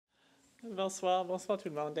Bonsoir, bonsoir tout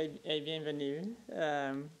le monde et bienvenue.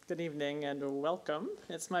 Good evening and welcome.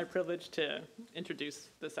 It's my privilege to introduce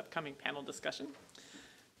this upcoming panel discussion.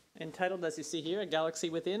 Entitled, as you see here, A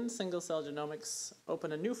Galaxy Within, Single-Cell Genomics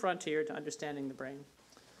Open a New Frontier to Understanding the Brain.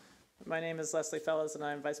 My name is Lesley Fellows and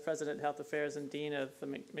I'm Vice President of Health Affairs and Dean of the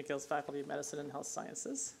McGill's Faculty of Medicine and Health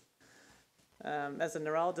Sciences. As a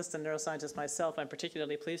neurologist and neuroscientist myself, I'm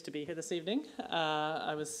particularly pleased to be here this evening.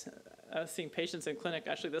 I was seeing patients in clinic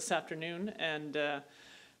actually this afternoon, and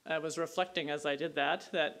I was reflecting as I did that,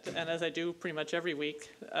 and as I do pretty much every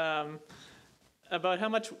week, about how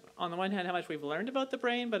much, on the one hand, how much we've learned about the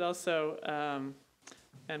brain, but also,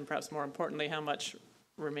 and perhaps more importantly, how much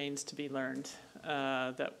remains to be learned,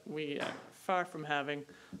 that we are far from having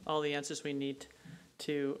all the answers we need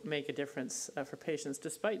to make a difference for patients,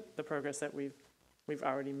 despite the progress that we've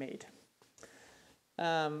already made.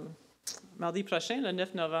 Mardi prochain, le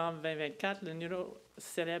 9 novembre 2024, le Neuro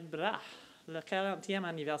célébrera le 40e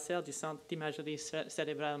anniversaire du Centre d'imagerie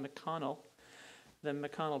cérébrale McConnell, the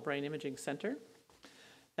McConnell Brain Imaging Centre.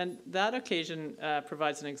 And that occasion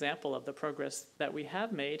provides an example of the progress that we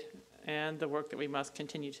have made and the work that we must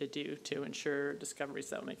continue to do to ensure discoveries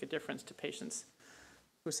that will make a difference to patients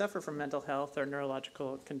who suffer from mental health or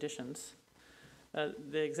neurological conditions.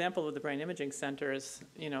 The example of the Brain Imaging Center is,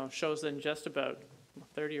 shows in just about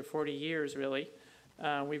 30 or 40 years, really.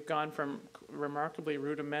 We've gone from remarkably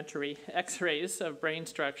rudimentary X-rays of brain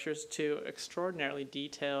structures to extraordinarily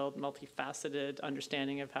detailed, multifaceted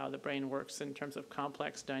understanding of how the brain works in terms of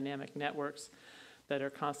complex dynamic networks that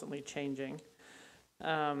are constantly changing.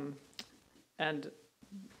 And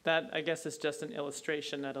that, I guess, is just an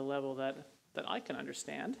illustration at a level that I can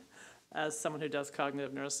understand as someone who does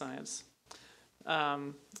cognitive neuroscience.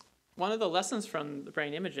 One of the lessons from the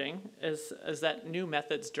brain imaging is that new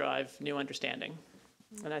methods drive new understanding.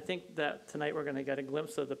 And I think that tonight we're going to get a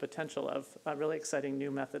glimpse of the potential of really exciting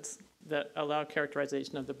new methods that allow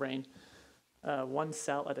characterization of the brain one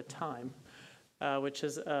cell at a time, which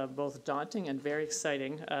is both daunting and very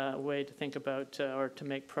exciting way to think about or to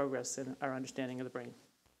make progress in our understanding of the brain.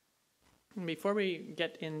 Before we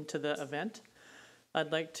get into the event,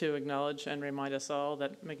 I'd like to acknowledge and remind us all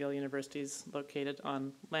that McGill University is located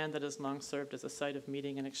on land that has long served as a site of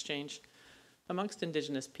meeting and exchange amongst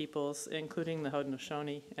Indigenous peoples, including the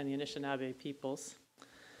Haudenosaunee and the Anishinaabe peoples.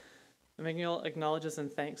 McGill acknowledges and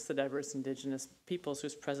thanks the diverse Indigenous peoples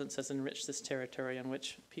whose presence has enriched this territory on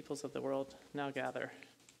which peoples of the world now gather.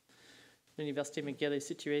 L'Université McGill est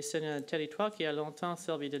située sur un territoire qui a longtemps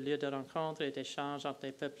servi de lieu de rencontre et d'échange entre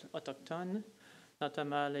les peuples autochtones,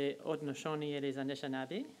 notamment les Haudenosaunee et les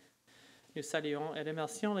Anishinaabe. Nous saluons et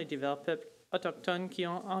remercions les divers peuples autochtones qui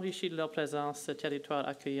ont enrichi de leur présence ce territoire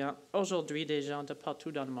accueillant aujourd'hui des gens de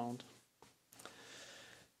partout dans le monde.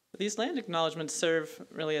 These land acknowledgements serve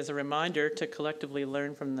really as a reminder to collectively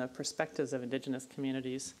learn from the perspectives of Indigenous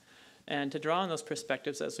communities and to draw on those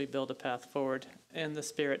perspectives as we build a path forward in the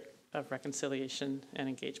spirit of reconciliation and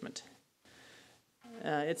engagement.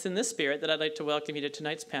 It's in this spirit that I'd like to welcome you to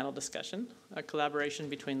tonight's panel discussion, a collaboration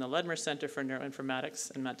between the Ludmer Centre for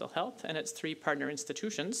Neuroinformatics and Mental Health and its three partner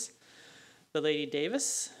institutions, the Lady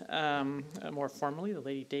Davis, more formally, the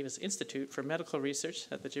Lady Davis Institute for Medical Research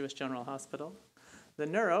at the Jewish General Hospital, the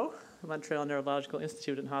Montreal Neurological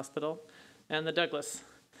Institute and Hospital, and the Douglas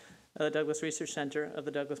Research Center of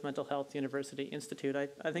the Douglas Mental Health University Institute.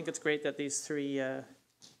 I think it's great that these three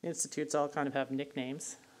institutes all kind of have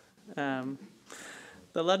nicknames.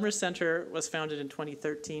 The Ludmer Centre was founded in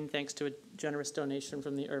 2013 thanks to a generous donation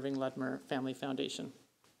from the Irving Ludmer Family Foundation.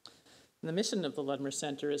 And the mission of the Ludmer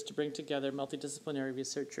Centre is to bring together multidisciplinary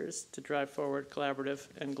researchers to drive forward collaborative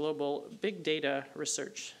and global big data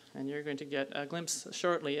research. And you're going to get a glimpse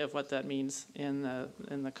shortly of what that means in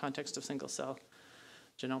the context of single-cell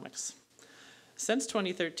genomics. Since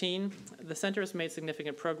 2013, the Centre has made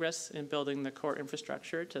significant progress in building the core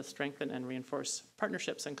infrastructure to strengthen and reinforce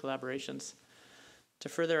partnerships and collaborations to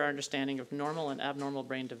further our understanding of normal and abnormal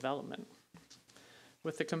brain development.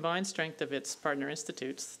 With the combined strength of its partner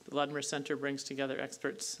institutes, the Ludmer Centre brings together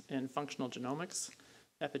experts in functional genomics,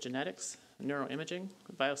 epigenetics, neuroimaging,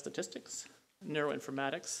 biostatistics,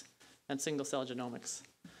 neuroinformatics, and single-cell genomics.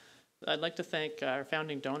 I'd like to thank our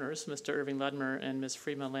founding donors, Mr. Irving Ludmer and Ms.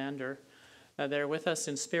 Freema Lander. They're with us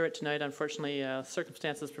in spirit tonight. Unfortunately,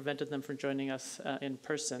 circumstances prevented them from joining us in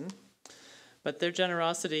person. But their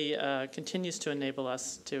generosity continues to enable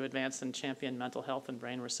us to advance and champion mental health and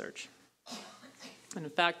brain research. And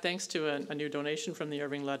in fact, thanks to a new donation from the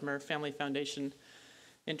Irving Ludmer Family Foundation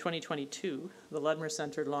in 2022, the Ludmer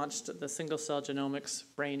Centre launched the Single-Cell Genomics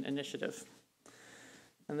Brain Initiative.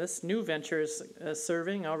 And this new venture is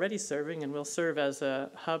already serving, and will serve as a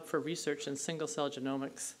hub for research in single-cell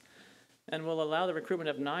genomics, and will allow the recruitment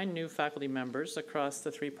of 9 new faculty members across the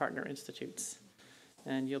 3 partner institutes.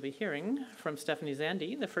 And you'll be hearing from Stephanie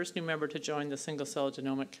Zandee, the first new member to join the Single-Cell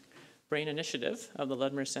Genomic Brain Initiative of the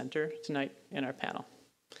Ludmer Centre, tonight in our panel.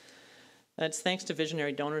 And it's thanks to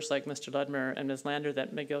visionary donors like Mr. Ludmer and Ms. Lander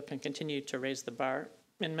that McGill can continue to raise the bar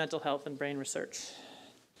in mental health and brain research.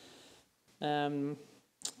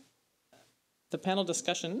 The panel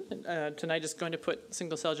discussion tonight is going to put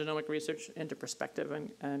single-cell genomic research into perspective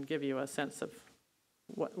and give you a sense of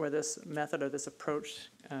where this method or this approach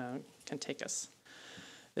can take us.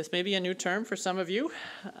 This may be a new term for some of you.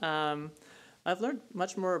 I've learned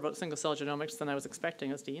much more about single-cell genomics than I was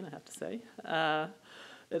expecting as dean, I have to say.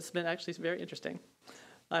 It's been actually very interesting.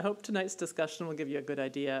 I hope tonight's discussion will give you a good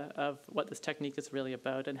idea of what this technique is really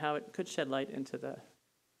about and how it could shed light into the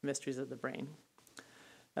mysteries of the brain.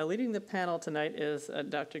 Leading the panel tonight is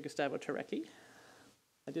Dr. Gustavo Turecki.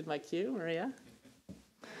 I did my cue, Maria.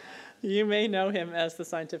 You may know him as the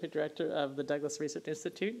scientific director of the Douglas Research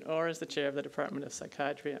Institute or as the chair of the Department of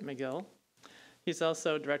Psychiatry at McGill. He's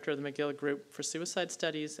also director of the McGill Group for Suicide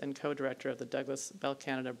Studies and co-director of the Douglas Bell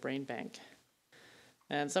Canada Brain Bank.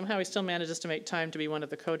 And somehow he still manages to make time to be one of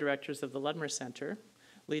the co-directors of the Ludmer Centre,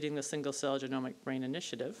 leading the Single-Cell Genomic Brain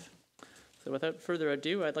Initiative. So without further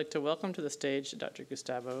ado, I'd like to welcome to the stage Dr.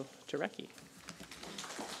 Gustavo Turecki.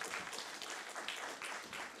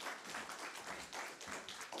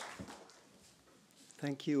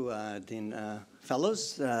 Thank you, Dean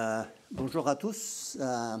Fellows. Bonjour à tous.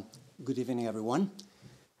 Good evening, everyone.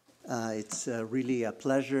 It's really a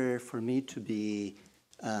pleasure for me to be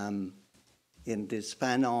in this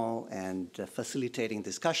panel and facilitating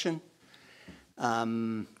discussion.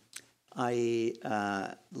 I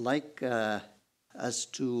like us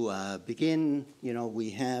to begin. We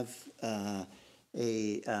have a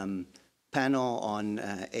panel on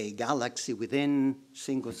a galaxy within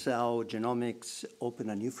single-cell genomics, open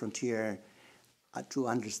a new frontier to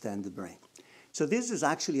understand the brain. So this is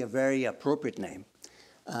actually a very appropriate name.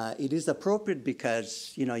 It is appropriate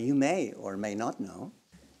because you may or may not know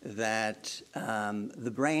that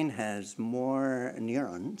the brain has more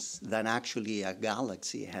neurons than actually a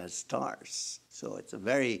galaxy has stars. So it's a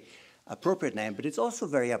very appropriate name, but it's also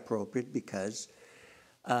very appropriate because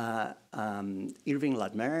Irving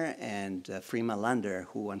Ludmer and Freema Lander,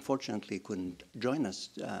 who unfortunately couldn't join us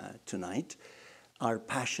tonight, are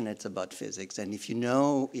passionate about physics. And if you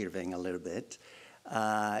know Irving a little bit,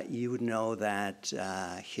 you would know that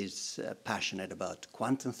he's passionate about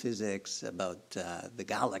quantum physics, about the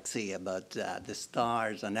galaxy, about the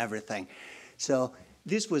stars and everything. So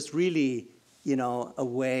this was really, a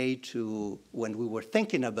way to, when we were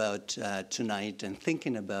thinking about tonight and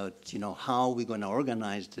thinking about, how we're going to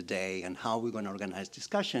organize the day and how we're going to organize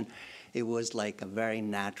discussion, it was like a very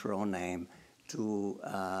natural name to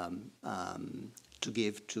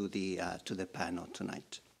give to the panel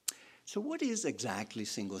tonight. So what is exactly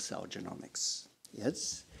single-cell genomics?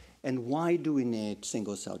 Yes, and why do we need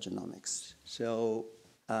single-cell genomics? So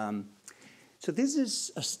this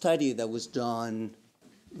is a study that was done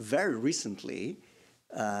very recently,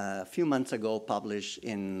 a few months ago, published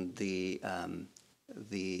in the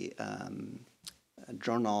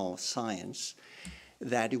journal Science,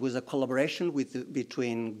 that it was a collaboration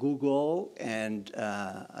between Google and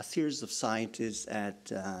a series of scientists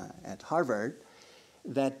at Harvard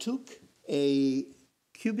that took a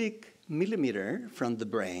cubic millimeter from the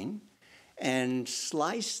brain and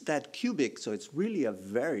sliced that cubic, so it's really a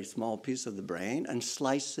very small piece of the brain, and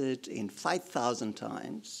slice it in 5,000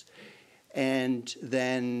 times, and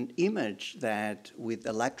then image that with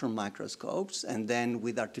electron microscopes, and then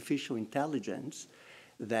with artificial intelligence,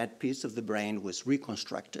 that piece of the brain was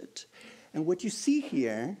reconstructed. And what you see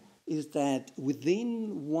here is that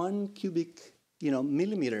within 1 cubic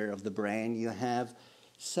millimeter of the brain, you have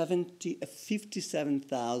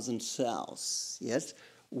 57,000 cells, yes,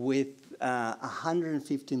 with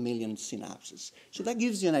 150 million synapses. So that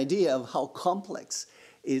gives you an idea of how complex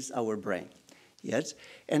is our brain, yes?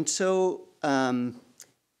 And so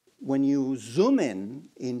when you zoom in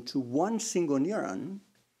into one single neuron,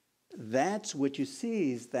 that's what you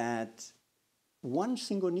see is that one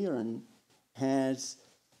single neuron has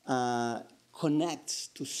connects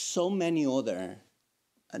to so many other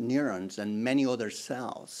neurons and many other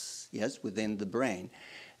cells, yes, within the brain,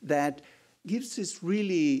 that gives us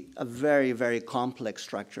really a very, very complex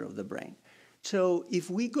structure of the brain. So if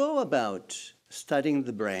we go about studying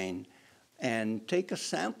the brain and take a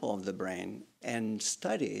sample of the brain and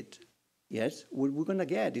study it, yes, what we're going to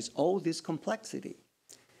get is all this complexity.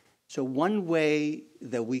 So one way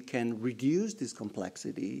that we can reduce this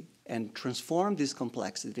complexity and transform this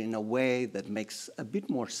complexity in a way that makes a bit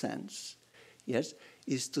more sense, yes,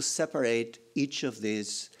 is to separate each of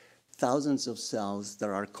these thousands of cells that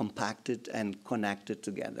are compacted and connected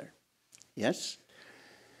together, yes?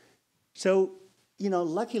 So,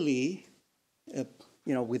 luckily,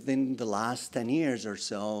 within the last 10 years or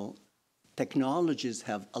so, technologies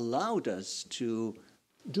have allowed us to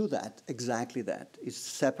do that, exactly that, is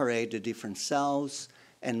separate the different cells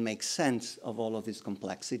and make sense of all of this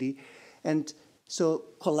complexity. And so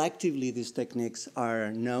collectively, these techniques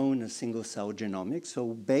are known as single-cell genomics.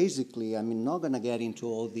 So basically, I'm not going to get into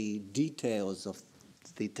all the details of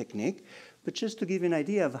the technique, but just to give you an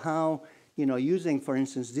idea of how, using, for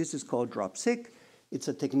instance, this is called drop-seq. It's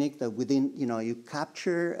a technique that within, you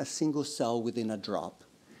capture a single cell within a drop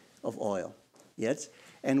of oil, yes?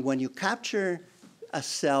 And when you capture a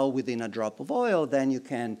cell within a drop of oil, then you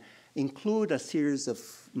can include a series of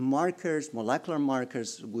markers, molecular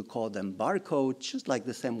markers, we call them barcodes, just like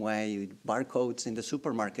the same way you barcodes in the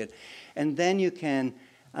supermarket. And then you can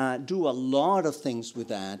do a lot of things with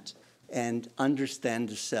that and understand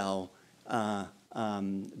the cell,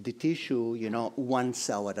 the tissue, one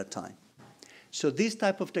cell at a time. So this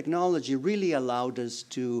type of technology really allowed us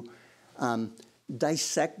to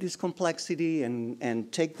dissect this complexity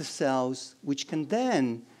and take the cells, which can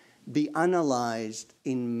then be analyzed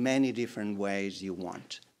in many different ways you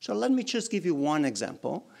want. So let me just give you one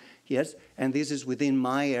example, yes, and this is within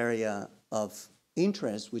my area of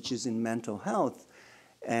interest, which is in mental health,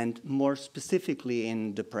 and more specifically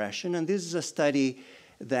in depression. And this is a study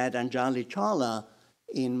that Anjali Chawla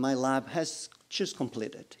in my lab has just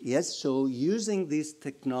completed, yes? So using this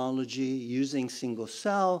technology, using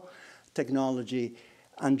single-cell technology,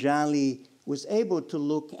 Anjali was able to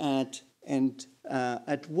look at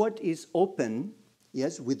what is open,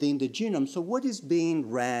 yes, within the genome. So what is being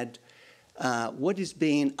read, what is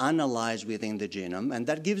being analyzed within the genome, and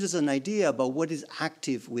that gives us an idea about what is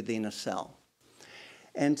active within a cell.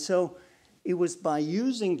 And so it was by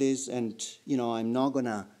using this, and I'm not going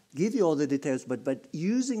to give you all the details, but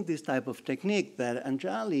using this type of technique that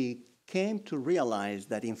Anjali came to realize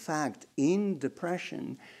that, in fact, in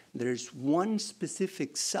depression, there's one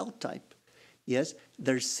specific cell type, yes,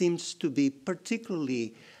 there seems to be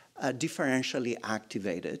particularly differentially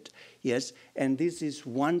activated, yes, and this is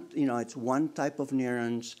one, it's one type of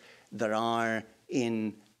neurons that are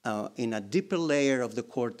in a deeper layer of the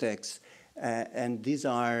cortex, and these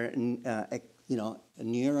are,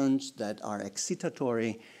 neurons that are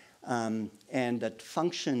excitatory and that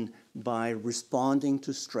function by responding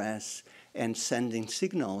to stress and sending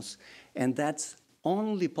signals, and that's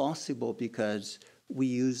only possible because we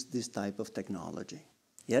use this type of technology,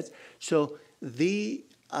 yes? So the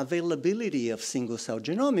availability of single-cell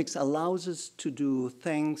genomics allows us to do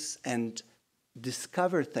things and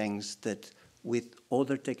discover things that with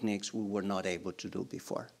other techniques we were not able to do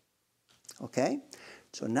before, okay?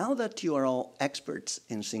 So now that you are all experts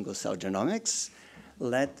in single-cell genomics,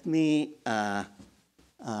 let me, I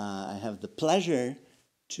have the pleasure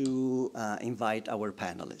to invite our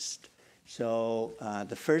panelists. So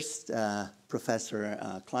the first, Professor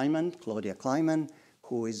Kleinman, Claudia Kleinman,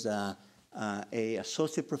 who is a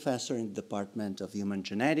associate professor in the Department of Human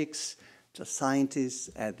Genetics, a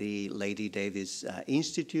scientist at the Lady Davis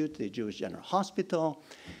Institute, the Jewish General Hospital,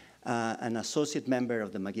 an associate member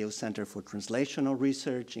of the McGill Center for Translational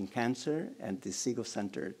Research in Cancer and the Single-Cell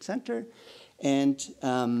Center,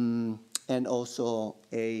 and also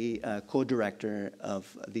a co-director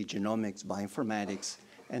of the Genomics, Bioinformatics,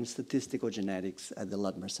 and Statistical Genetics at the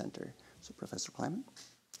Ludmer Centre. So Professor Kleinman,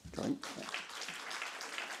 join. Yeah.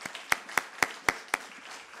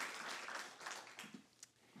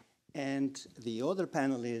 And the other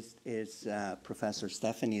panelist is Professor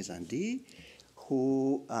Stephanie Zandee,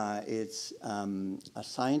 who is a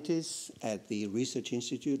scientist at the Research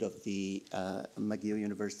Institute of the McGill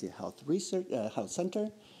University Health Center,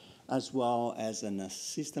 as well as an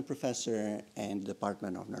assistant professor in the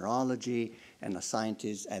Department of Neurology and a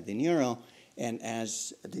scientist at the Neuro. And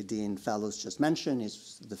as the Dean Fellows just mentioned,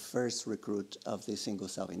 is the first recruit of the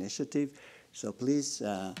Single-Cell Initiative. So please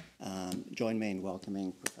join me in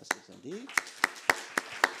welcoming Professor Zandee.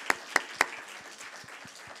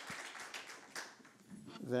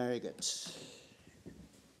 Very good.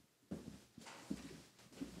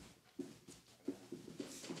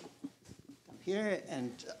 Come here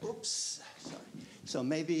and, oops, sorry. So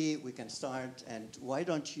maybe we can start, and why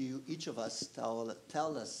don't you, each of us,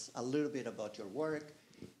 tell us a little bit about your work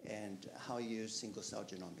and how you use single-cell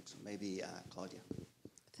genomics. So maybe Claudia.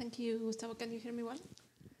 Thank you, Gustavo. Can you hear me well?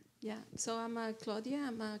 Yeah, so I'm Claudia.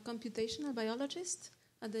 I'm a computational biologist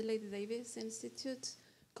at the Lady Davis Institute.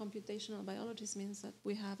 Computational biologist means that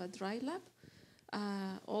we have a dry lab,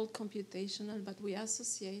 all computational, but we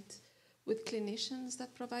associate with clinicians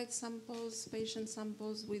that provide samples, patient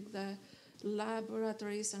samples, with the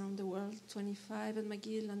laboratories around the world, 25 at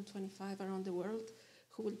McGill and 25 around the world,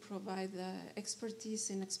 who will provide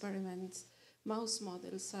expertise in experiments, mouse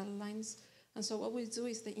models, cell lines. And so what we do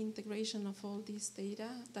is the integration of all this data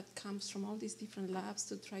that comes from all these different labs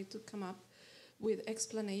to try to come up with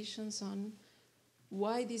explanations on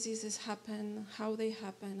why diseases happen, how they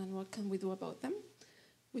happen, and what can we do about them.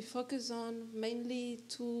 We focus on mainly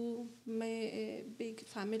two big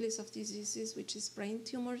families of diseases, which is brain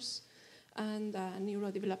tumors and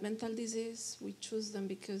neurodevelopmental disease. We choose them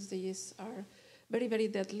because these are very, very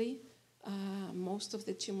deadly. Most of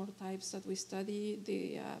the tumor types that we study,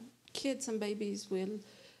 the kids and babies will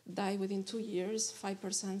die within 2 years.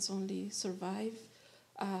 5% only survive.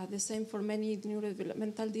 The same for many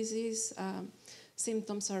neurodevelopmental disease.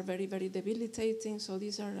 Symptoms are very, very debilitating. So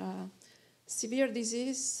these are severe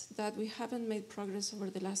disease that we haven't made progress over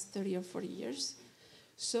the last 30 or 40 years.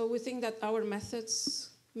 So we think that our methods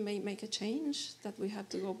may make a change, that we have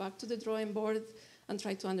to go back to the drawing board and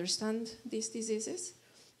try to understand these diseases.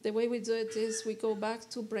 The way we do it is we go back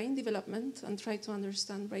to brain development and try to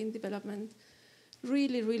understand brain development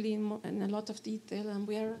really, really in a lot of detail. And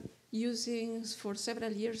we are using for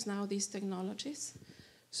several years now these technologies.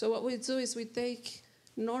 So what we do is we take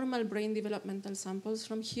normal brain developmental samples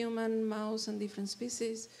from human, mouse, and different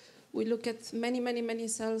species. We look at many, many, many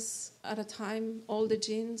cells at a time, all the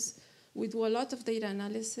genes. We do a lot of data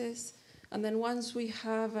analysis. And then once we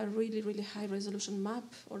have a really, really high resolution map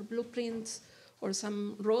or blueprint or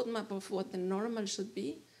some roadmap of what the normal should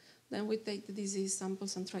be, then we take the disease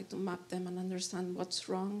samples and try to map them and understand what's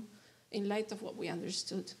wrong in light of what we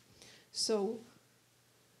understood. So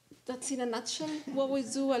that's in a nutshell what we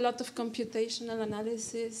do, a lot of computational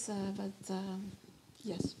analysis,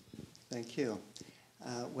 yes. Thank you.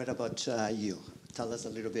 What about you? Tell us a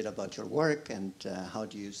little bit about your work and how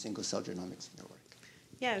do you use single-cell genomics in your work?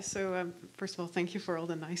 Yeah, so first of all, thank you for all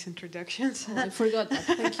the nice introductions. Oh, I forgot that.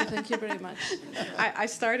 Thank you very much. I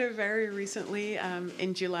started very recently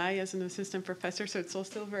in July as an assistant professor, so it's all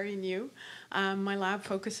still very new. My lab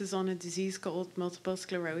focuses on a disease called multiple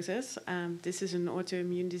sclerosis. This is an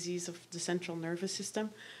autoimmune disease of the central nervous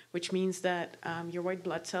system, which means that your white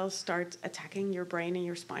blood cells start attacking your brain and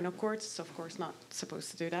your spinal cord. It's of course not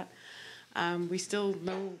supposed to do that. We still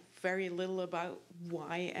know very little about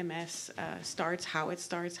why MS starts, how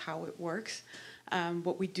it works.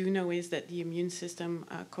 What we do know is that the immune system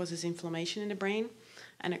causes inflammation in the brain,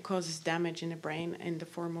 and it causes damage in the brain in the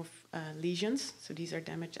form of lesions. So these are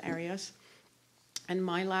damaged areas. And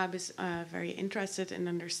my lab is very interested in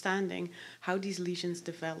understanding how these lesions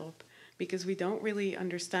develop, because we don't really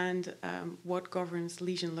understand what governs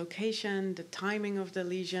lesion location, the timing of the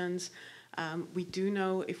lesions. We do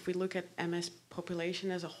know, if we look at MS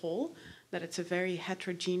population as a whole, that it's a very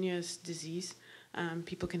heterogeneous disease.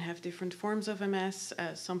 People can have different forms of MS.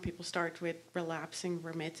 Some people start with relapsing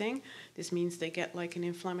remitting. This means they get like an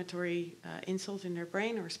inflammatory insult in their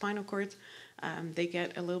brain or spinal cord. They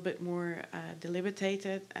get a little bit more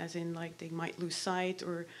debilitated, as in like they might lose sight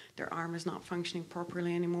or their arm is not functioning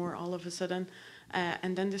properly anymore all of a sudden.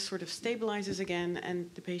 And then this sort of stabilizes again and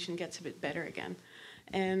the patient gets a bit better again.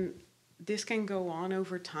 And this can go on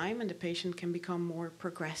over time and the patient can become more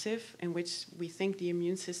progressive, in which we think the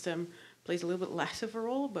immune system plays a little bit less of a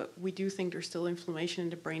role, but we do think there's still inflammation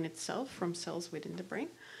in the brain itself from cells within the brain.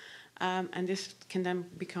 And this can then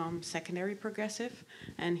become secondary progressive,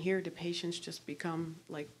 and here the patients just become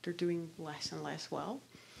like they're doing less and less well.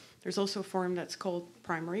 There's also a form that's called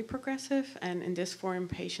primary progressive, and in this form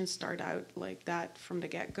patients start out like that from the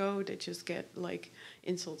get-go. They just get like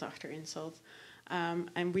insult after insult.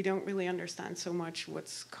 And we don't really understand so much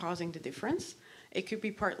what's causing the difference. It could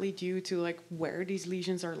be partly due to like where these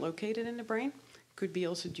lesions are located in the brain. Could be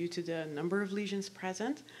also due to the number of lesions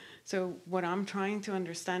present. So what I'm trying to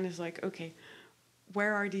understand is like, okay,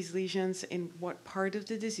 where are these lesions, in what part of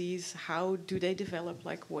the disease, how do they develop,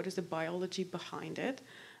 like what is the biology behind it?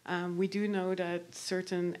 We do know that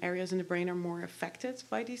certain areas in the brain are more affected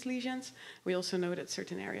by these lesions. We also know that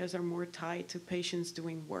certain areas are more tied to patients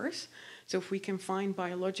doing worse. So if we can find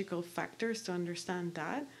biological factors to understand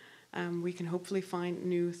that, we can hopefully find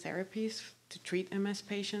new therapies to treat MS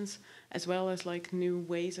patients, as well as like new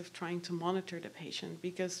ways of trying to monitor the patient.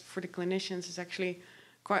 Because for the clinicians, it's actually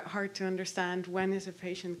quite hard to understand when is a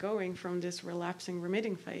patient going from this relapsing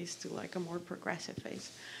remitting phase to like a more progressive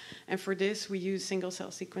phase. And for this, we use single-cell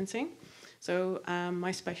sequencing. So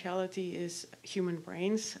my specialty is human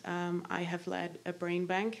brains. I have led a brain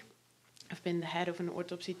bank. I've been the head of an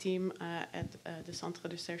autopsy team at the Centre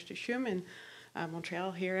Ludmer in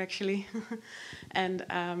Montreal here, actually. And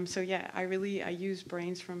so yeah, I use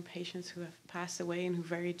brains from patients who have passed away and who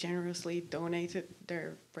very generously donated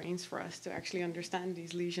their brains for us to actually understand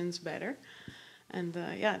these lesions better. And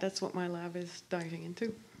yeah, that's what my lab is diving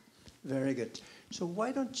into. Very good. So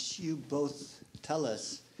why don't you both tell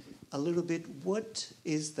us a little bit what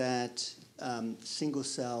is that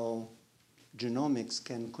single-cell genomics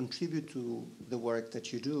can contribute to the work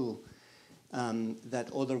that you do that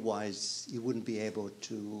otherwise you wouldn't be able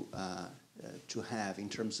to have in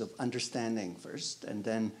terms of understanding first, and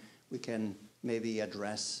then we can maybe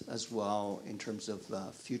address as well in terms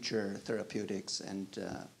of future therapeutics and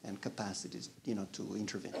capacities, to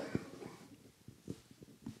intervene.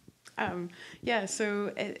 Yeah,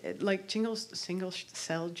 so like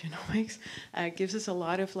single-cell genomics gives us a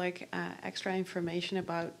lot of extra information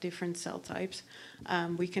about different cell types.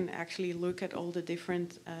 We can actually look at all the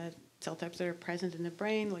different cell types that are present in the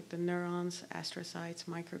brain, like the neurons, astrocytes,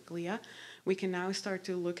 microglia. We can now start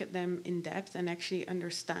to look at them in depth and actually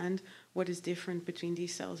understand what is different between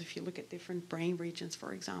these cells if you look at different brain regions,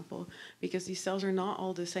 for example, because these cells are not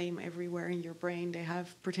all the same everywhere in your brain. They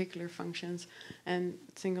have particular functions, and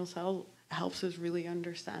single cell helps us really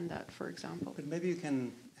understand that, for example. But maybe you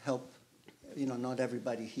can help, not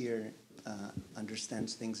everybody here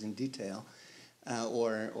understands things in detail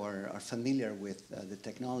or are familiar with the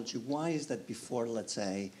technology. Why is that before, let's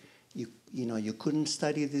say, you couldn't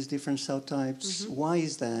study these different cell types? Mm-hmm. Why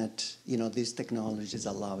is that, these technologies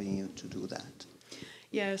allowing you to do that?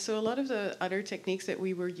 Yeah, so a lot of the other techniques that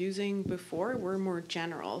we were using before were more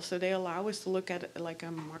general. So they allow us to look at like a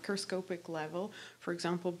macroscopic level. For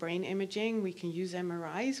example, brain imaging, we can use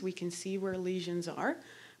MRIs, we can see where lesions are,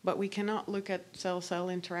 but we cannot look at cell-cell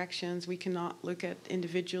interactions. We cannot look at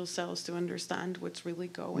individual cells to understand what's really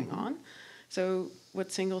going mm-hmm. on. So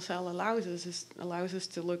what single cell allows us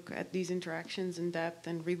to look at these interactions in depth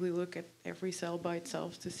and really look at every cell by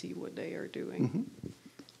itself to see what they are doing. Mm-hmm.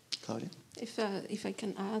 Claudia? If I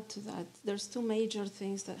can add to that, there's two major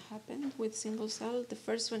things that happen with single cell. The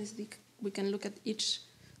first one is we can look at each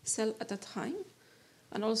cell at a time,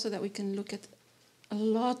 and also that we can look at a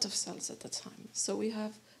lot of cells at a time. So we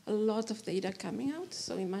have a lot of data coming out.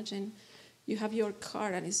 So imagine you have your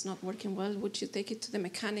car and it's not working well. Would you take it to the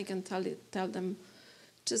mechanic and tell them,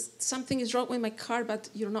 just something is wrong with my car, but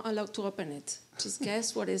you're not allowed to open it. Just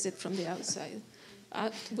guess what is it from the outside.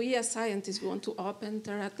 We as scientists, we want to open,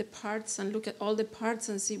 tear at the parts and look at all the parts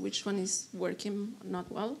and see which one is working not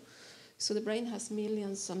well. So the brain has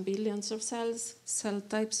millions and billions of cells. Cell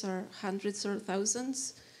types are hundreds or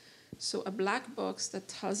thousands. So a black box that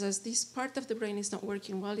tells us this part of the brain is not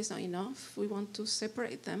working well is not enough. We want to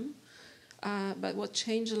separate them. But what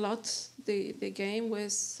changed a lot the game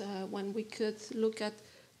was when we could look at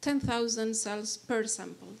 10,000 cells per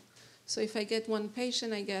sample. So if I get one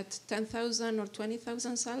patient, I get 10,000 or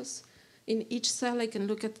 20,000 cells. In each cell, I can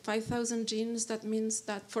look at 5,000 genes. That means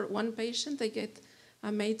that for one patient, I get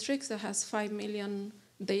a matrix that has 5 million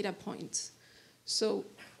data points. So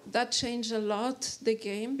that changed a lot the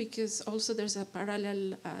game, because also there's a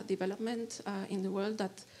parallel development in the world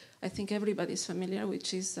that I think everybody's familiar,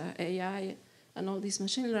 which is AI and all these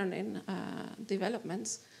machine learning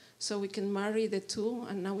developments. So we can marry the two,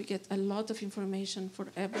 and now we get a lot of information for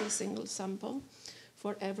every single sample,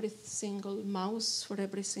 for every single mouse, for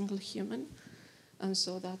every single human. And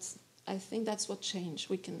so I think that's what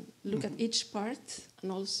changed. We can look mm-hmm. at each part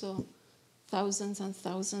and also thousands and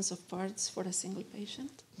thousands of parts for a single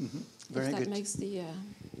patient. Mm-hmm. Very good. That makes the...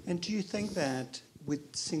 And do you think that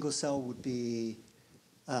with single cell would be,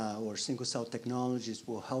 or single cell technologies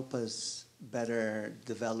will help us better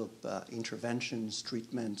develop interventions,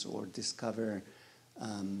 treatments, or discover,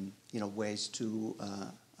 ways to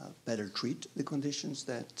better treat the conditions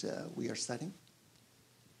that we are studying?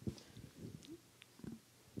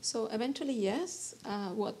 So eventually, yes.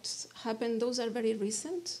 What happened, those are very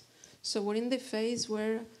recent. So we're in the phase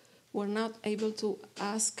where we're not able to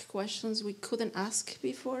ask questions we couldn't ask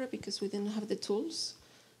before because we didn't have the tools.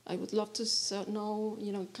 I would love to know,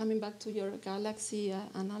 coming back to your galaxy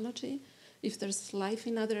analogy, if there's life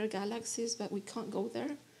in other galaxies, but we can't go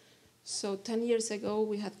there. So 10 years ago,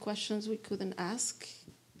 we had questions we couldn't ask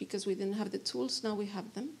because we didn't have the tools. Now we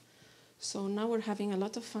have them. So now we're having a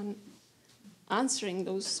lot of fun answering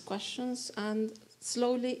those questions, and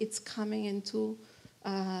slowly it's coming into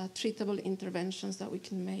treatable interventions that we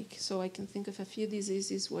can make. So I can think of a few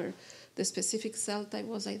diseases where the specific cell type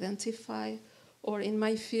was identified, or in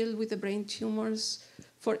my field with the brain tumors,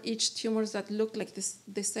 for each tumors that look like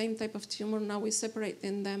the same type of tumor, now we separate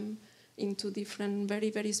them into different,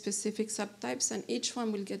 very, very specific subtypes, and each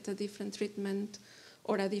one will get a different treatment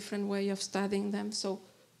or a different way of studying them. So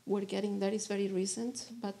we're getting there. It's very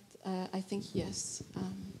recent, but I think yes.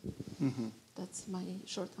 That's my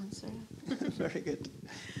short answer. Very good.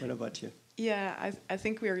 What about you? Yeah, I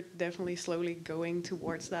think we're definitely slowly going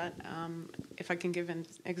towards that. If I can give an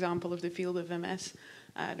example of the field of MS,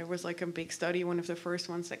 there was like a big study, one of the first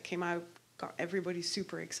ones that came out, got everybody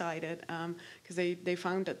super excited because they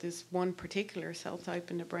found that this one particular cell type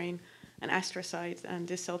in the brain, an astrocyte, and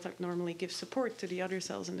this cell type normally gives support to the other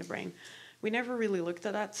cells in the brain. We never really looked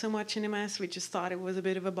at that so much in MS. We just thought it was a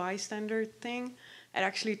bit of a bystander thing. It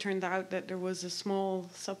actually turned out that there was a small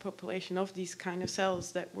subpopulation of these kind of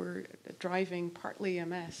cells that were driving partly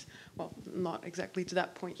MS. Well, not exactly to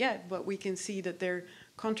that point yet, but we can see that they're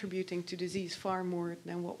contributing to disease far more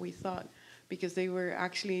than what we thought, because they were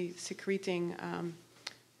actually secreting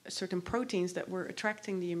certain proteins that were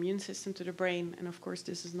attracting the immune system to the brain. And of course,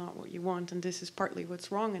 this is not what you want, and this is partly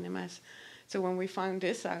what's wrong in MS. So when we found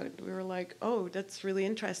this out, we were like, oh, that's really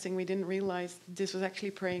interesting. We didn't realize this was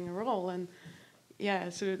actually playing a role. And yeah,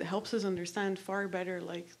 so it helps us understand far better,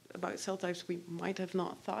 like, about cell types we might have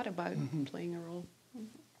not thought about playing a role.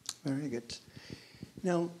 Very good.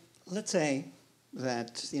 Now, let's say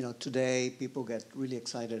that, today people get really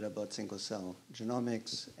excited about single-cell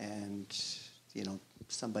genomics, and,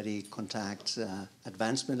 somebody contacts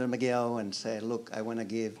Advancement at McGill and say, look, I want to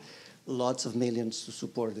give lots of millions to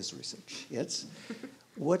support this research. Yes?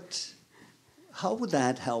 How would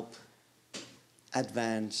that help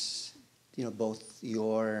advance, both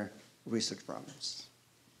your research programs?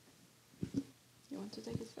 You want to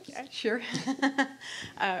take it first? Yeah, sure.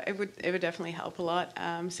 It would definitely help a lot.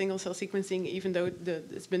 Single-cell sequencing, even though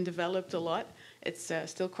it's been developed a lot, it's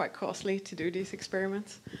still quite costly to do these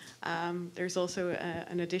experiments. There's also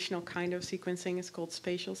an additional kind of sequencing. It's called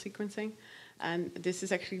spatial sequencing. And this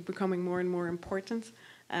is actually becoming more and more important.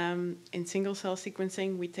 In single-cell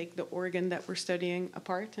sequencing, we take the organ that we're studying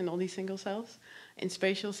apart in all these single cells. In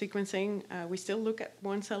spatial sequencing, we still look at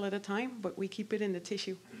one cell at a time, but we keep it in the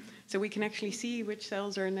tissue. So we can actually see which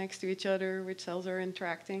cells are next to each other, which cells are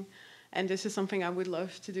interacting. And this is something I would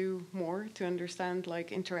love to do more, to understand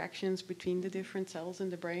like interactions between the different cells in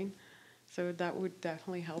the brain. So that would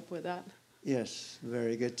definitely help with that. Yes,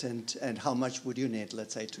 very good. And how much would you need,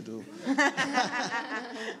 let's say, to do?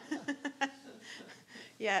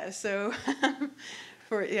 Yeah, so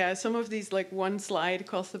some of these, like, one slide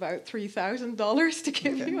costs about $3,000 to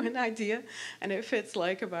give you an idea, and it fits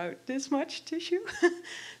like about this much tissue.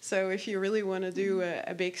 So if you really want to do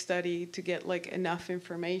a big study to get like enough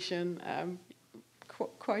information,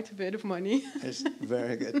 quite a bit of money. Yes,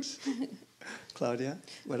 very good. Claudia,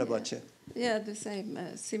 what about you? Yeah, the same,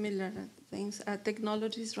 similar things.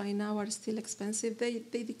 Technologies right now are still expensive.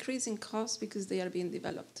 They decrease in cost because they are being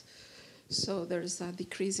developed. So there's a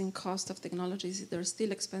decreasing cost of technologies. They're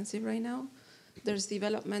still expensive right now. There's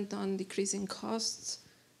development on decreasing costs.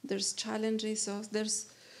 There's challenges. So there's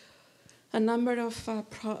a number of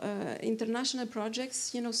international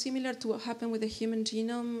projects, similar to what happened with the human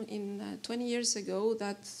genome in 20 years ago,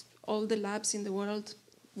 that all the labs in the world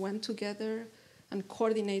went together and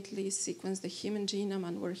coordinately sequenced the human genome,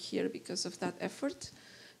 and we're here because of that effort.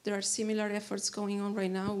 There are similar efforts going on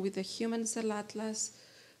right now with the Human Cell Atlas,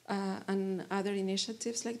 and other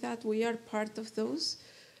initiatives like that. We are part of those,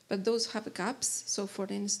 but those have gaps. So, for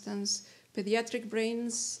instance, pediatric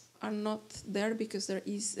brains are not there because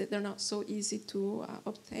they're not so easy to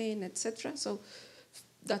obtain, etc. So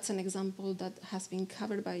that's an example that has been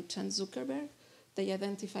covered by Chan Zuckerberg. They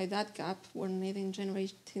identified that gap. We're needing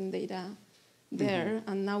generating data there,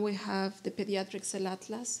 and now we have the pediatric cell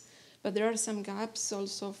atlas. But there are some gaps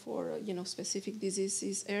also for specific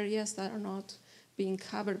diseases areas that are not being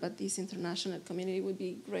covered, but this international community would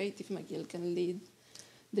be great if McGill can lead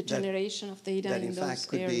the generation of data in those areas. That, in fact,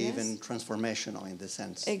 could be even transformational in the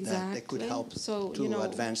sense that they could help to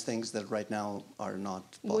advance things that right now are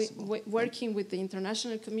not possible. Working with the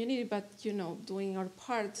international community, but, doing our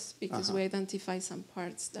parts because we identify some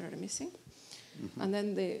parts that are missing. And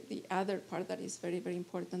then the other part that is very, very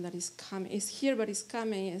important that is here, but is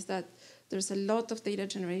coming, is that there's a lot of data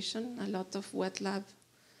generation, a lot of wet lab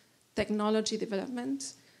technology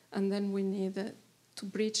development, and then we need to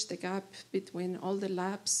bridge the gap between all the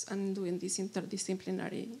labs and doing this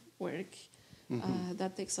interdisciplinary work.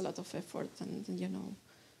 That takes a lot of effort, and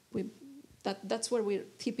that's where we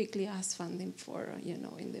typically ask funding for,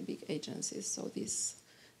 in the big agencies. So these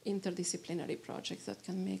interdisciplinary projects that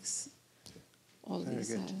can mix all Very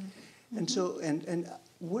these. Good. And so, and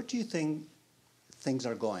what do you think things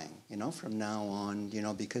are going, from now on,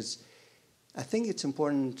 because I think it's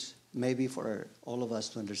important maybe for all of us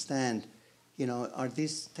to understand, are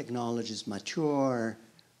these technologies mature?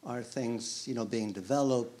 Are things, being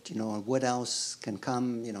developed, and what else can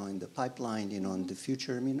come, in the pipeline, in the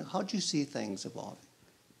future? I mean, how do you see things evolving?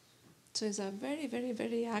 So it's a very, very,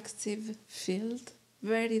 very active field,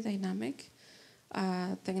 very dynamic.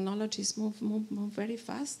 Technologies move very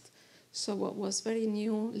fast. So what was very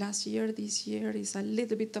new last year, this year, is a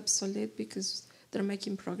little bit obsolete because they're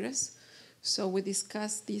making progress. So we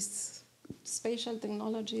discussed these spatial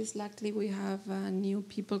technologies. Luckily, we have new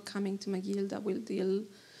people coming to McGill that will deal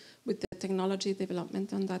with the technology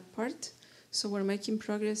development on that part. So we're making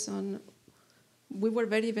progress on. We were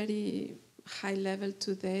very, very high level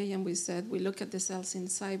today, and we said we look at the cells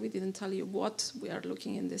inside. We didn't tell you what we are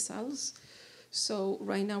looking in the cells. So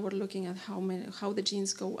right now we're looking at how the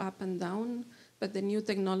genes go up and down, but the new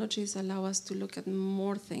technologies allow us to look at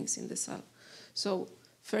more things in the cell. So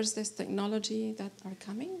first, there's technology that are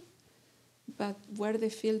coming, but where the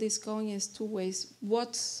field is going is two ways.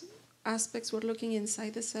 What aspects we're looking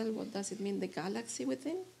inside the cell, what does it mean, the galaxy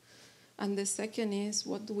within? And the second is,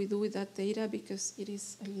 what do we do with that data? Because it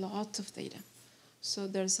is a lot of data. So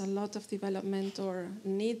there's a lot of development or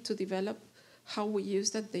need to develop how we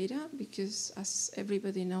use that data, because as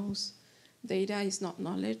everybody knows, data is not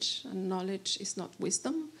knowledge, and knowledge is not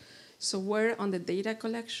wisdom. So we're on the data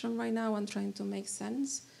collection right now and trying to make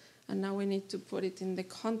sense. And now we need to put it in the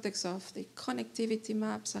context of the connectivity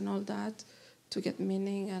maps and all that to get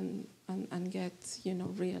meaning and get,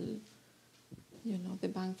 real, the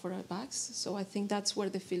bang for our bucks. So I think that's where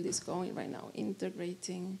the field is going right now,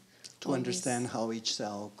 integrating. To understand how each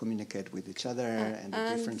cell communicate with each other and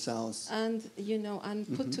the different cells. And,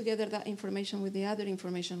 put together that information with the other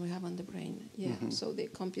information we have on the brain. Yeah, so the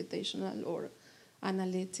computational or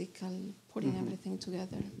analytical, putting everything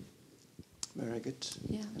together. Very good.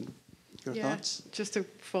 Yeah. And your thoughts? Just to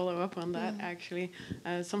follow up on that, actually,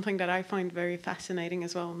 something that I find very fascinating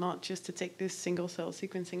as well, not just to take this single-cell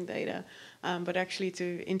sequencing data, but actually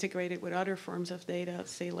to integrate it with other forms of data,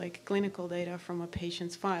 say like clinical data from a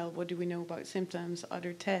patient's file. What do we know about symptoms,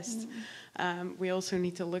 other tests? We also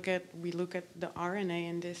need to look at the RNA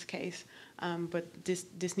in this case, but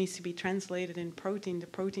this needs to be translated in protein. The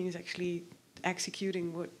protein is actually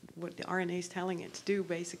executing what the RNA is telling it to do,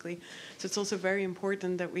 basically. So it's also very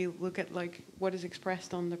important that we look at like what is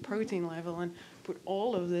expressed on the protein level and put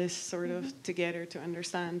all of this sort of together to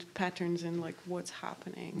understand patterns in like what's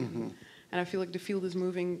happening. And I feel like the field is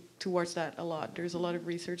moving towards that a lot. There's a lot of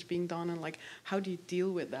research being done on like how do you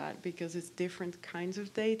deal with that, because it's different kinds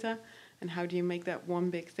of data, and how do you make that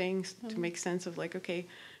one big thing to make sense of like, okay,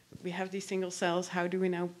 we have these single cells, how do we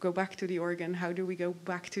now go back to the organ? How do we go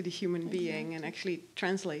back to the human being and actually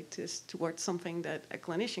translate this towards something that a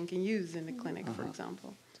clinician can use in the clinic, for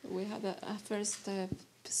example? So we had a first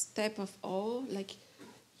step of all, like,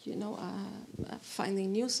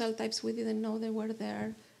 finding new cell types we didn't know they were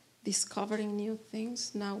there, discovering new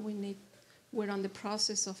things. Now we're on the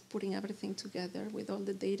process of putting everything together with all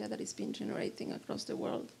the data that is being generating across the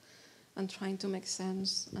world, and trying to make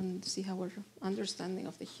sense and see how our understanding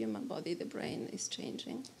of the human body, the brain, is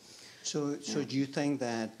changing. So do you think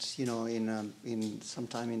that, in some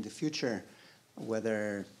time in the future,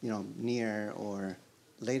 whether, near or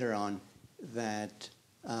later on, that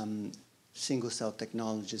single-cell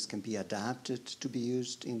technologies can be adapted to be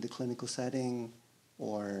used in the clinical setting,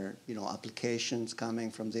 or, applications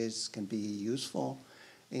coming from this can be useful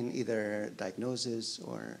in either diagnosis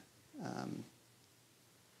or...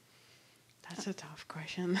 That's a tough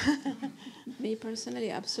question. Me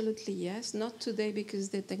personally, absolutely yes. Not today, because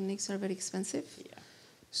the techniques are very expensive. Yeah.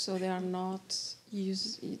 So they are not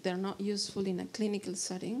useful in a clinical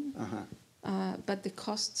setting. But the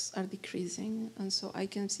costs are decreasing, and so I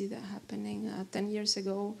can see that happening. 10 years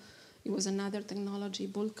ago, it was another technology.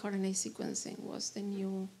 Bulk RNA sequencing was the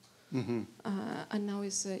new, and now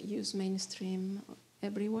it's used mainstream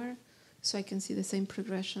everywhere. So I can see the same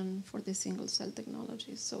progression for the single-cell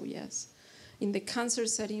technology. So yes. In the cancer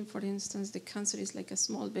setting, for instance, the cancer is like a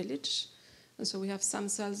small village. And so we have some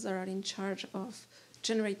cells that are in charge of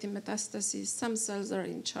generating metastases, some cells that are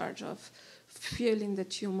in charge of fueling the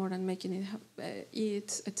tumor and making it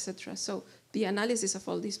eat, etc. So the analysis of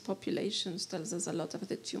all these populations tells us a lot of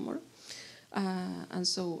the tumor. And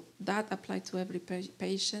so that applied to every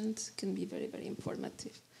patient can be very, very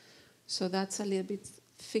informative. So that's a little bit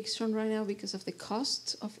fiction right now because of the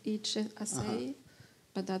cost of each assay.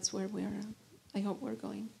 But that's where I hope we're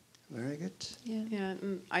going. Very good. Yeah. Yeah,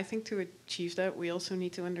 and I think to achieve that, we also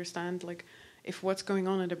need to understand, like, if what's going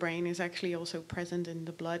on in the brain is actually also present in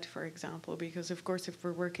the blood, for example, because of course if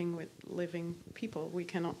we're working with living people, we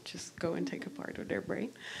cannot just go and take a part of their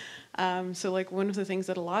brain. So like one of the things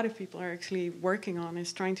that a lot of people are actually working on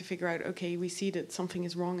is trying to figure out, okay, we see that something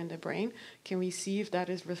is wrong in the brain. Can we see if that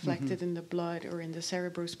is reflected in the blood or in the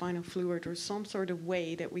cerebrospinal fluid or some sort of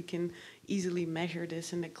way that we can easily measure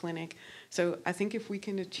this in the clinic? So I think if we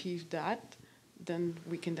can achieve that, then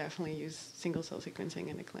we can definitely use single-cell sequencing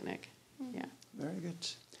in the clinic. Yeah. Very good.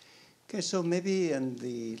 Okay, so maybe in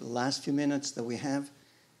the last few minutes that we have,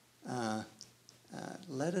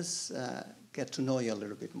 let us get to know you a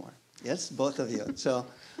little bit more. Yes, both of you. So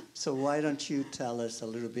why don't you tell us a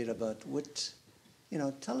little bit about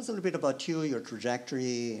tell us a little bit about you, your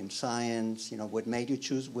trajectory in science, what made you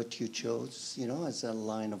choose what you chose, as a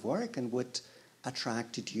line of work, and what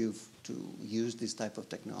attracted you to use this type of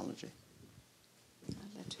technology. I'll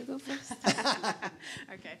let you go first.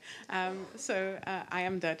 Okay. I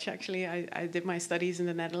am Dutch, actually. I did my studies in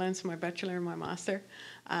the Netherlands, my bachelor and my master.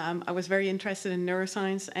 I was very interested in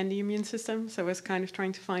neuroscience and the immune system, so I was kind of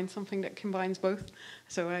trying to find something that combines both.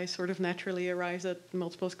 So I sort of naturally arrived at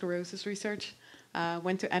multiple sclerosis research.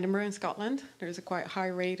 Went to Edinburgh in Scotland. There's a quite high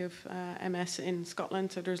rate of MS in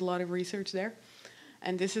Scotland, so there's a lot of research there.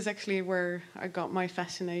 And this is actually where I got my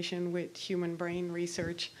fascination with human brain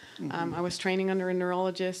research. I was training under a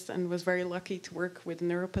neurologist and was very lucky to work with a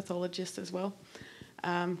neuropathologist as well,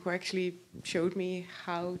 who actually showed me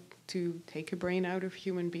how to take a brain out of a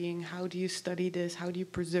human being. How do you study this? How do you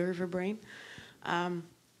preserve a brain?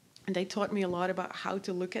 And they taught me a lot about how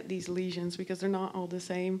to look at these lesions because they're not all the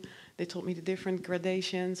same. They taught me the different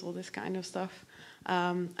gradations, all this kind of stuff.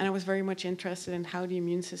 And I was very much interested in how the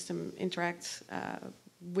immune system interacts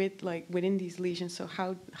within these lesions. So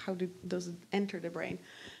how does it enter the brain?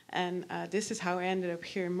 And this is how I ended up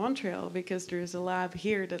here in Montreal, because there's a lab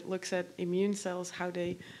here that looks at immune cells, how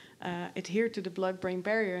they adhere to the blood-brain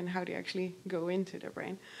barrier and how they actually go into the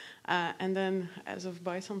brain. And then, as of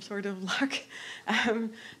by some sort of luck,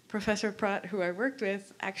 Professor Pratt, who I worked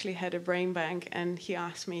with, actually had a brain bank, and he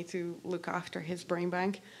asked me to look after his brain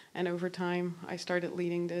bank. And over time, I started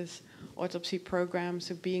leading this autopsy program,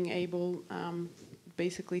 so being able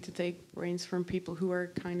basically to take brains from people who are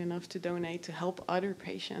kind enough to donate to help other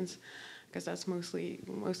patients, because that's mostly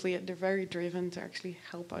they're very driven to actually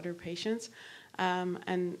help other patients.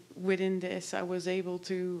 And within this, I was able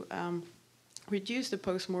to reduce the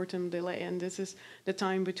post-mortem delay, and this is the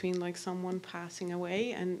time between like someone passing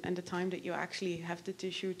away and the time that you actually have the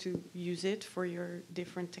tissue to use it for your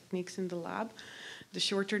different techniques in the lab. The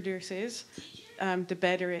shorter this is, the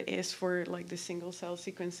better it is for like the single-cell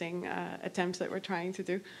sequencing attempts that we're trying to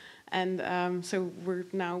do. And so we're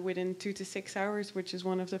now within 2 to 6 hours, which is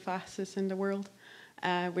one of the fastest in the world.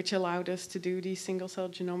 Which allowed us to do these single-cell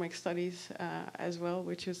genomic studies as well,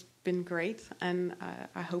 which has been great. And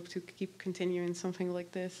I hope to keep continuing something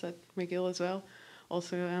like this at McGill as well.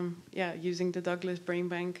 Also, using the Douglas Brain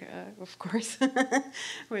Bank, of course,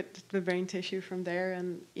 with the brain tissue from there.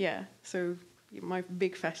 And so my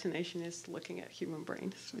big fascination is looking at human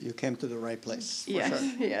brains. So you came to the right place. For yes,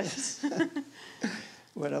 sure. yes.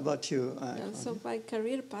 What about you? So my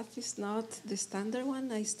career path is not the standard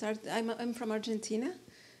one. I'm from Argentina.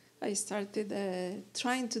 I started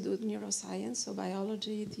trying to do neuroscience, so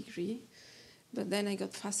biology degree. But then I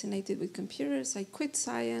got fascinated with computers. I quit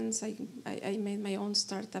science. I made my own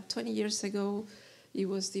startup 20 years ago. It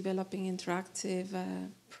was developing interactive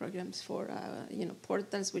programs for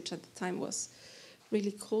portals, which at the time was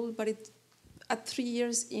really cool. But at 3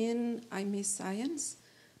 years in, I missed science.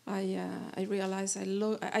 I realized I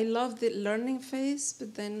love the learning phase,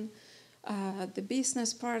 but then the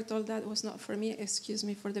business part, all that was not for me. Excuse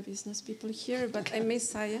me for the business people here, but I miss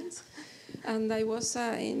science. And I was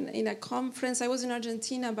in a conference. I was in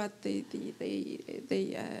Argentina, but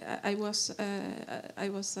I was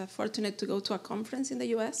fortunate to go to a conference in the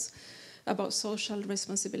U.S. about social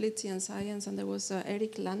responsibility and science. And there was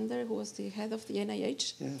Eric Lander, who was the head of the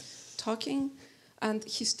NIH, talking. And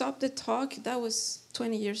he stopped the talk. That was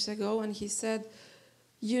 20 years ago, and he said,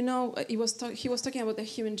 he was talking about the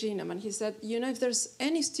human genome, and he said, if there's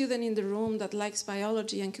any student in the room that likes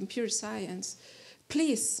biology and computer science,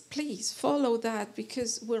 please follow that,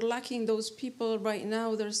 because we're lacking those people right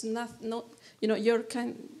now. There's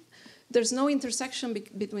there's no intersection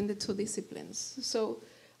between the two disciplines. So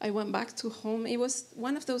I went back to home. It was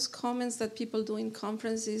one of those comments that people do in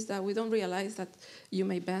conferences that we don't realize that you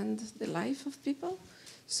may bend the life of people.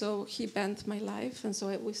 So he bent my life, and so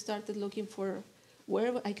we started looking for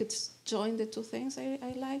where I could join the two things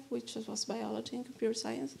I like, which was biology and computer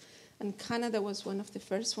science. And Canada was one of the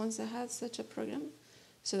first ones that had such a program.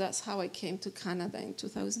 So that's how I came to Canada in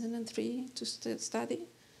 2003 to study.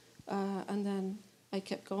 And then I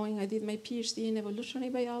kept going. I did my PhD in evolutionary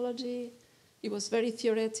biology. It was very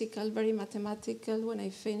theoretical, very mathematical. When I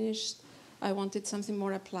finished, I wanted something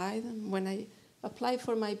more applied. When I applied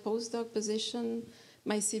for my postdoc position,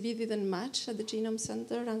 my CV didn't match at the Genome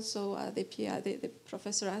Centre, and so the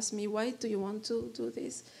professor asked me, why do you want to do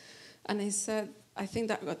this? And I said, I think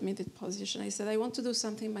that got me the position. I said, I want to do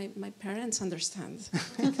something my parents understand,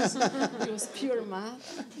 because it was pure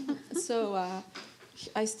math. So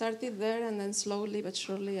I started there, and then slowly but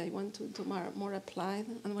surely I went to more applied.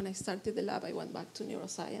 And when I started the lab, I went back to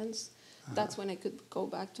neuroscience. That's when I could go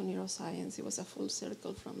back to neuroscience. It was a full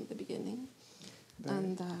circle from the beginning.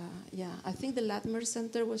 And yeah, I think the Ludmer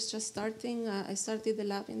Centre was just starting. I started the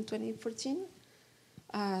lab in 2014.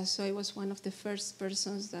 So I was one of the first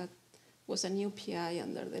persons that was a new PI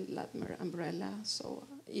under the Ludmer umbrella. So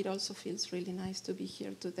it also feels really nice to be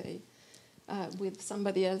here today with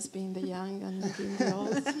somebody else being the young and me being the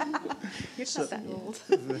old. You're not that old.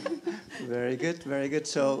 Very good, very good.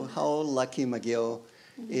 So how lucky McGill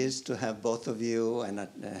is to have both of you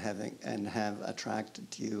and have attracted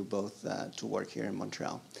you both to work here in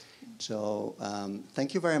Montreal. So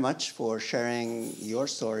thank you very much for sharing your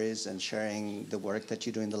stories and sharing the work that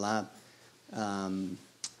you do in the lab.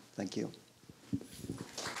 Thank you.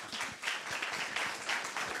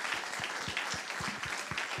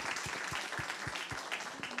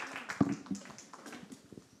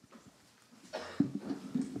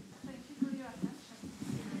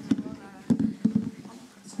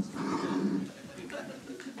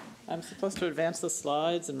 I'm supposed to advance the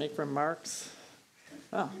slides and make remarks.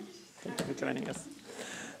 Oh, thank you for joining us.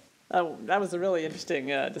 That was a really interesting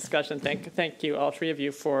discussion. Thank you, all three of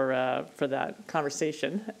you, for that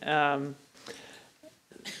conversation. I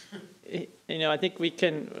think we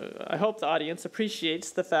can. I hope the audience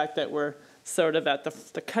appreciates the fact that we're sort of at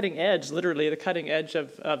the cutting edge, literally the cutting edge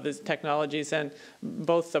of these technologies, and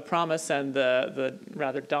both the promise and the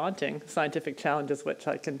rather daunting scientific challenges, which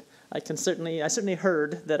I certainly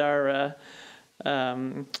heard that our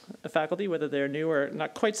faculty, whether they're new or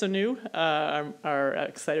not quite so new, are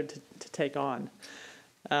excited to take on.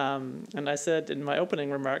 And I said in my opening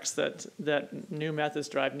remarks that new methods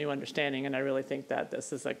drive new understanding, and I really think that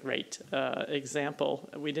this is a great example.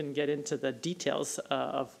 We didn't get into the details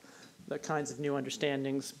of the kinds of new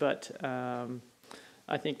understandings, but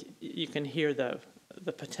I think you can hear the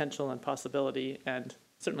potential and possibility, and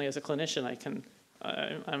certainly as a clinician,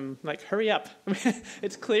 I'm like, hurry up.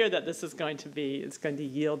 It's clear that this is going to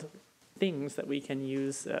yield things that we can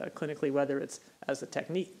use clinically, whether it's as a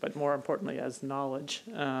technique, but more importantly as knowledge.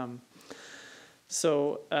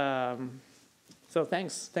 So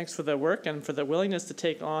thanks for the work and for the willingness to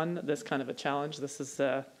take on this kind of a challenge.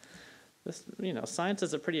 Science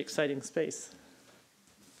is a pretty exciting space.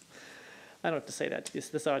 I don't have to say that to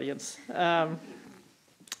this audience.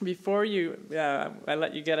 Before I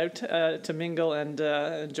let you get out to mingle and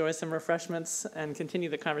enjoy some refreshments and continue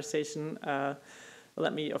the conversation,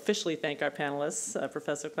 let me officially thank our panelists,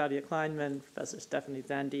 Professor Claudia Kleinman, Professor Stephanie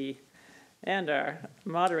Zandee, and our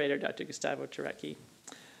moderator, Dr. Gustavo Turecki,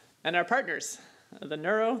 and our partners, the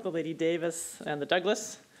Neuro, the Lady Davis, and the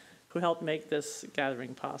Douglas, who helped make this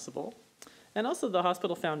gathering possible, and also the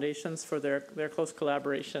hospital foundations for their close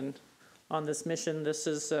collaboration on this mission. This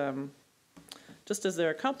is just as there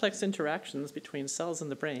are complex interactions between cells in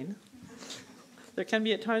the brain, there can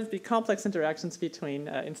at times be complex interactions between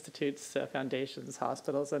institutes, foundations,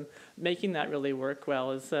 hospitals, and making that really work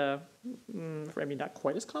well is maybe not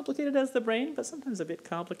quite as complicated as the brain, but sometimes a bit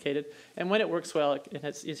complicated. And when it works well,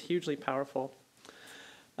 it's hugely powerful.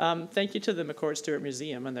 Thank you to the McCord Stewart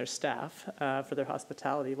Museum and their staff for their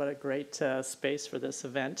hospitality. What a great space for this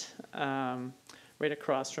event, right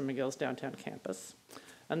across from McGill's downtown campus.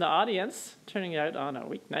 And the audience, turning out on a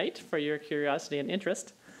weeknight for your curiosity and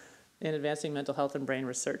interest in advancing mental health and brain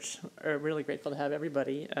research. We're really grateful to have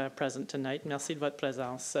everybody present tonight. Merci de votre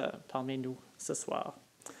présence parmi nous ce soir.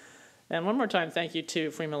 And one more time, thank you to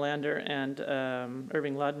Freema Lander and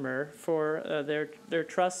Irving Ludmer for their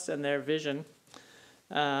trust and their vision.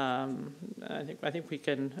 I think we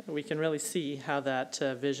can really see how that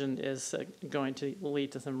vision is going to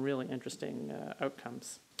lead to some really interesting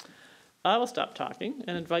outcomes. I will stop talking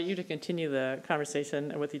and invite you to continue the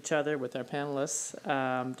conversation with each other, with our panelists,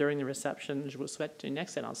 during the reception. Je vous souhaite une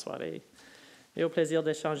excellente soirée et au plaisir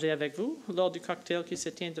d'échanger avec vous lors du cocktail qui se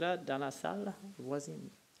tiendra dans la salle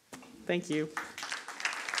voisine. Thank you.